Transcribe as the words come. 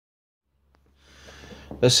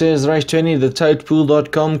This is race 20, the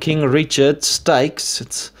totepool.com King Richard Stakes.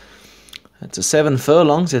 It's a 7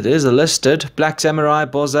 furlongs. It is a listed. Black Samurai,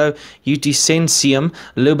 Bozo, Utisensium,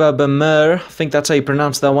 Luba Bemur. I think that's how you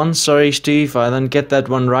pronounce that one. Sorry, Steve, I didn't get that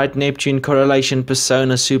one right. Neptune, Correlation,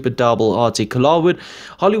 Persona, Super Double, Arctic Larwood,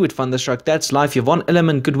 Hollywood Thunderstruck, That's Life, Yvonne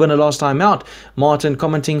Element, good winner last time out. Martin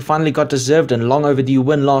commenting, finally got deserved and long overdue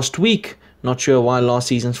win last week. Not sure why last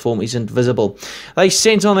season's form isn't visible. They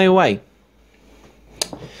sent on their way.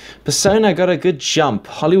 Persona got a good jump.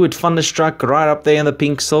 Hollywood Thunderstruck right up there in the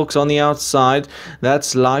pink silks on the outside.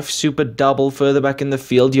 That's Life, Super Double further back in the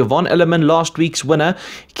field. Yvonne Element, last week's winner.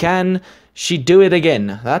 Can she do it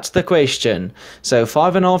again? That's the question. So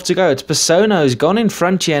 5.5 to go. It's Persona who's gone in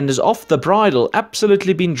front here and is off the bridle.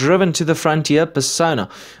 Absolutely been driven to the front here. Persona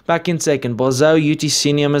back in second. Bozo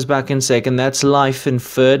Utisinium is back in second. That's Life in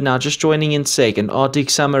third. Now just joining in second.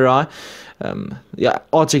 Arctic Samurai.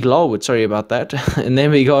 Arctic Larwood, sorry about that. And then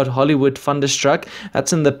we got Hollywood Thunderstruck,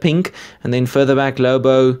 that's in the pink, and then further back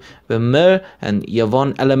Lobo Bemur, and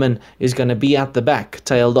Yvonne Element is going to be at the back,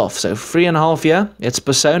 tailed off. So 3.5 here. It's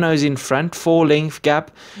Persona's in front, 4-length gap,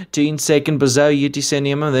 2 in second, Bozo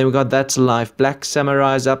Utisenium, and then we got That's Life. Black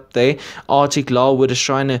Samurai's up there. Arctic Larwood is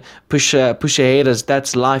trying to push ahead as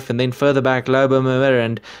That's Life, and then further back Lobo Bemur,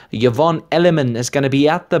 and Yvonne Element is going to be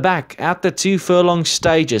at the back, at the 2 furlong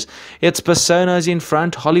stages. It's Persona's in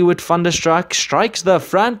front. Hollywood Thunderstruck strikes the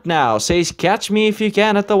front now. Says, catch me if you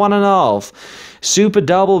can at the 1.5. Super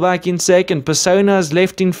Double back in second. Persona's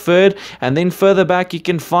left in third. And then further back you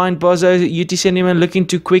can find Bozo Utisenium looking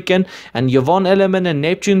to quicken. And Yvonne Element and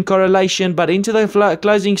Neptune Correlation. But into the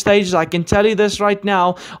closing stages, I can tell you this right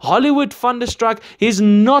now. Hollywood Thunderstruck is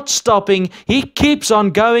not stopping. He keeps on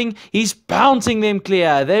going. He's bouncing them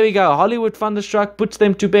clear. There we go. Hollywood Thunderstruck puts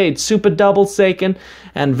them to bed. Super Double second.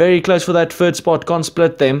 And very close for that third spot. Can't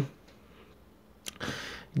split them.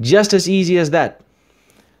 Just as easy as that.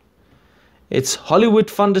 It's Hollywood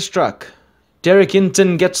Thunderstruck. Derek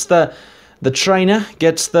Hinton gets the trainer,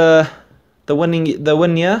 gets the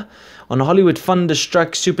win here on Hollywood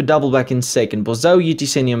Thunderstruck. Super Double back in second. Bozo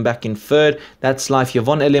Utisenium back in third. That's Life.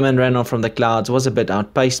 Yvonne Element ran on from the clouds, was a bit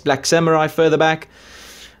outpaced. Black Samurai further back.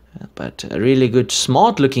 But a really good,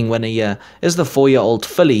 smart looking winner here is the 4-year-old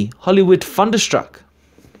filly, Hollywood Thunderstruck.